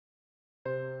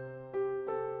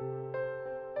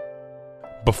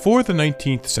Before the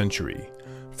 19th century,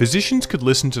 physicians could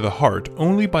listen to the heart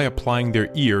only by applying their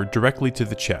ear directly to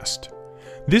the chest.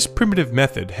 This primitive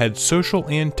method had social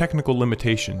and technical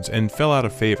limitations and fell out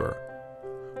of favor.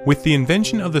 With the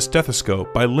invention of the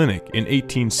stethoscope by Linacre in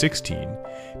 1816,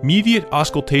 mediate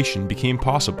auscultation became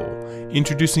possible,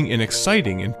 introducing an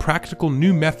exciting and practical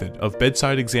new method of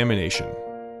bedside examination.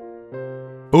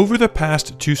 Over the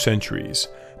past 2 centuries,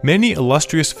 many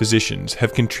illustrious physicians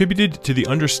have contributed to the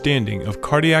understanding of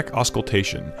cardiac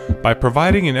auscultation by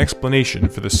providing an explanation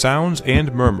for the sounds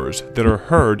and murmurs that are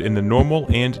heard in the normal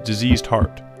and diseased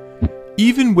heart.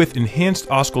 Even with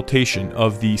enhanced auscultation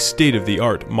of the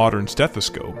state-of-the-art modern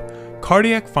stethoscope,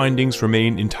 cardiac findings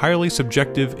remain entirely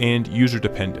subjective and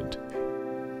user-dependent.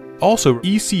 Also,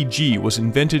 ECG was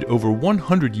invented over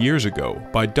 100 years ago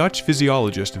by Dutch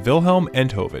physiologist Wilhelm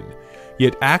Enthoven,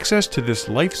 yet access to this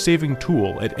life-saving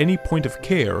tool at any point of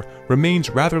care remains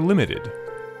rather limited.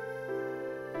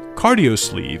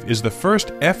 CardioSleeve is the first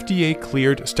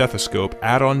FDA-cleared stethoscope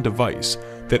add-on device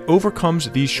that overcomes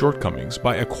these shortcomings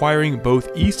by acquiring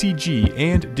both ECG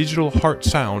and digital heart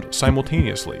sound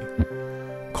simultaneously.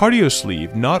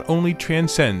 CardioSleeve not only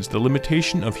transcends the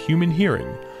limitation of human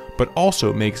hearing, but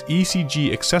also makes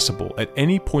ECG accessible at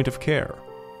any point of care.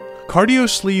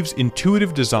 CardioSleeve's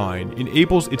intuitive design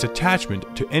enables its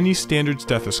attachment to any standard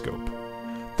stethoscope.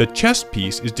 The chest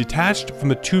piece is detached from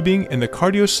the tubing and the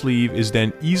CardioSleeve is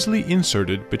then easily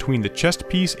inserted between the chest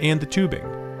piece and the tubing.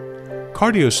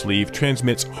 CardioSleeve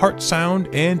transmits heart sound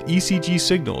and ECG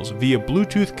signals via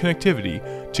Bluetooth connectivity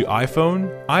to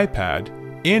iPhone, iPad,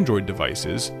 Android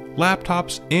devices,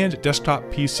 laptops, and desktop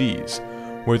PCs,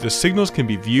 where the signals can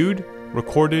be viewed,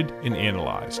 recorded, and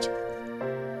analyzed.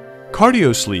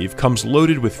 CardioSleeve comes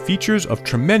loaded with features of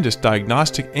tremendous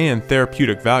diagnostic and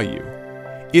therapeutic value.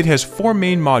 It has 4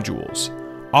 main modules: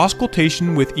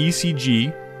 auscultation with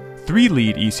ECG,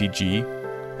 3-lead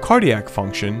ECG, cardiac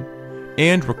function,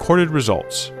 and recorded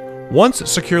results. Once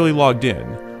securely logged in,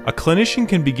 a clinician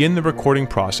can begin the recording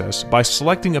process by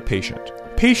selecting a patient.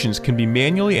 Patients can be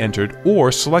manually entered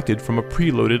or selected from a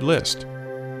preloaded list.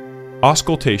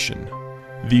 Auscultation.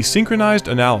 The synchronized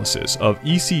analysis of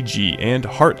ECG and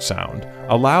heart sound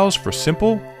allows for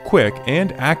simple, quick,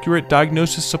 and accurate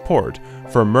diagnosis support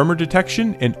for murmur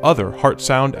detection and other heart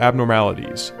sound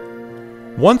abnormalities.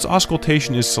 Once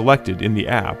auscultation is selected in the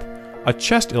app, a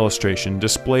chest illustration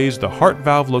displays the heart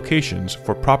valve locations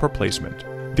for proper placement.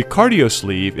 The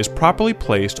CardioSleeve is properly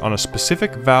placed on a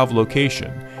specific valve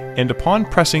location, and upon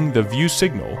pressing the view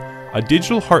signal, a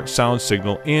digital heart sound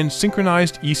signal and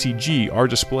synchronized ECG are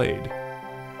displayed.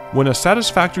 When a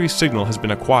satisfactory signal has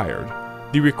been acquired,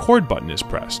 the record button is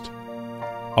pressed.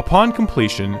 Upon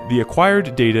completion, the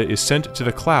acquired data is sent to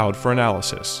the cloud for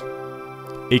analysis.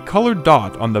 A colored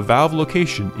dot on the valve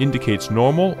location indicates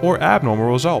normal or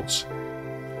abnormal results.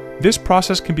 This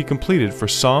process can be completed for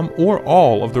some or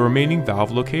all of the remaining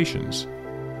valve locations.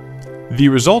 The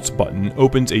Results button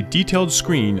opens a detailed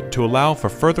screen to allow for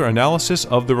further analysis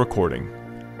of the recording.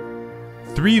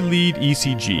 3-lead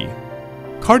ECG.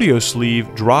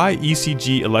 CardioSleeve dry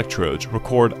ECG electrodes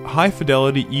record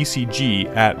high-fidelity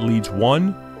ECG at leads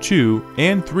 1, 2,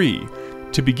 and 3.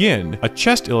 To begin, a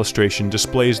chest illustration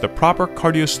displays the proper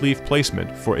CardioSleeve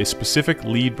placement for a specific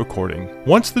lead recording.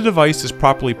 Once the device is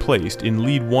properly placed in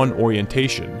lead 1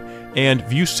 orientation and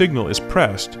view signal is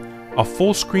pressed, a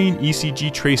full-screen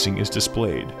ECG tracing is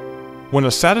displayed. When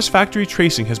a satisfactory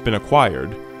tracing has been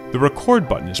acquired, the record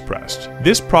button is pressed.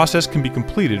 This process can be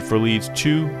completed for leads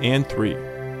 2 and 3.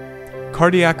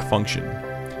 Cardiac function.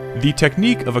 The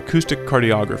technique of acoustic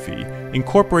cardiography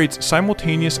incorporates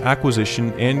simultaneous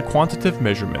acquisition and quantitative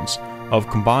measurements of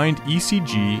combined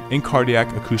ECG and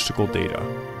cardiac acoustical data.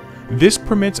 This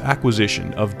permits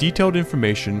acquisition of detailed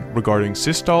information regarding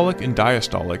systolic and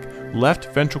diastolic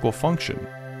left ventricle function.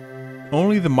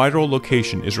 Only the mitral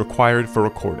location is required for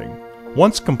recording.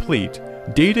 Once complete,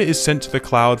 data is sent to the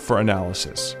cloud for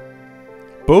analysis.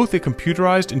 Both a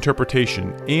computerized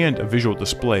interpretation and a visual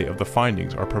display of the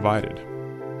findings are provided.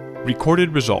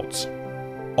 Recorded results.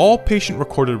 All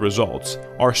patient-recorded results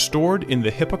are stored in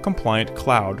the HIPAA-compliant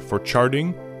cloud for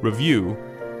charting, review,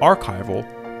 archival,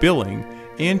 billing,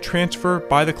 and transfer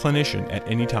by the clinician at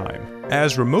any time.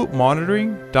 As remote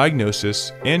monitoring,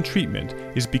 diagnosis, and treatment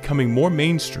is becoming more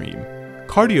mainstream,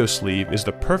 CardioSleeve is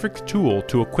the perfect tool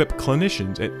to equip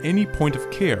clinicians at any point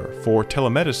of care for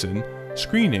telemedicine,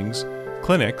 screenings,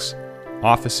 clinics,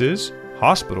 offices,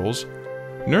 hospitals,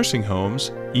 nursing homes,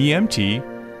 EMT,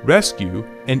 rescue,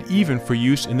 and even for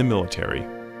use in the military.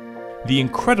 The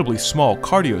incredibly small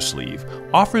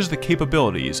CardioSleeve offers the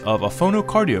capabilities of a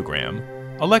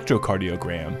phonocardiogram,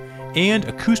 electrocardiogram, and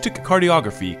acoustic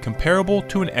cardiography comparable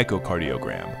to an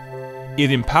echocardiogram.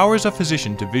 It empowers a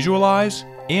physician to visualize,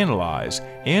 analyze,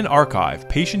 and archive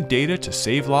patient data to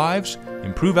save lives,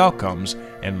 improve outcomes,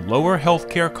 and lower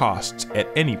healthcare costs at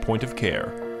any point of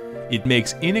care. It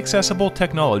makes inaccessible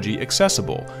technology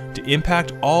accessible to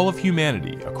impact all of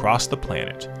humanity across the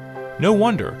planet. No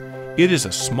wonder, it is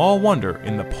a small wonder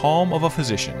in the palm of a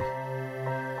physician.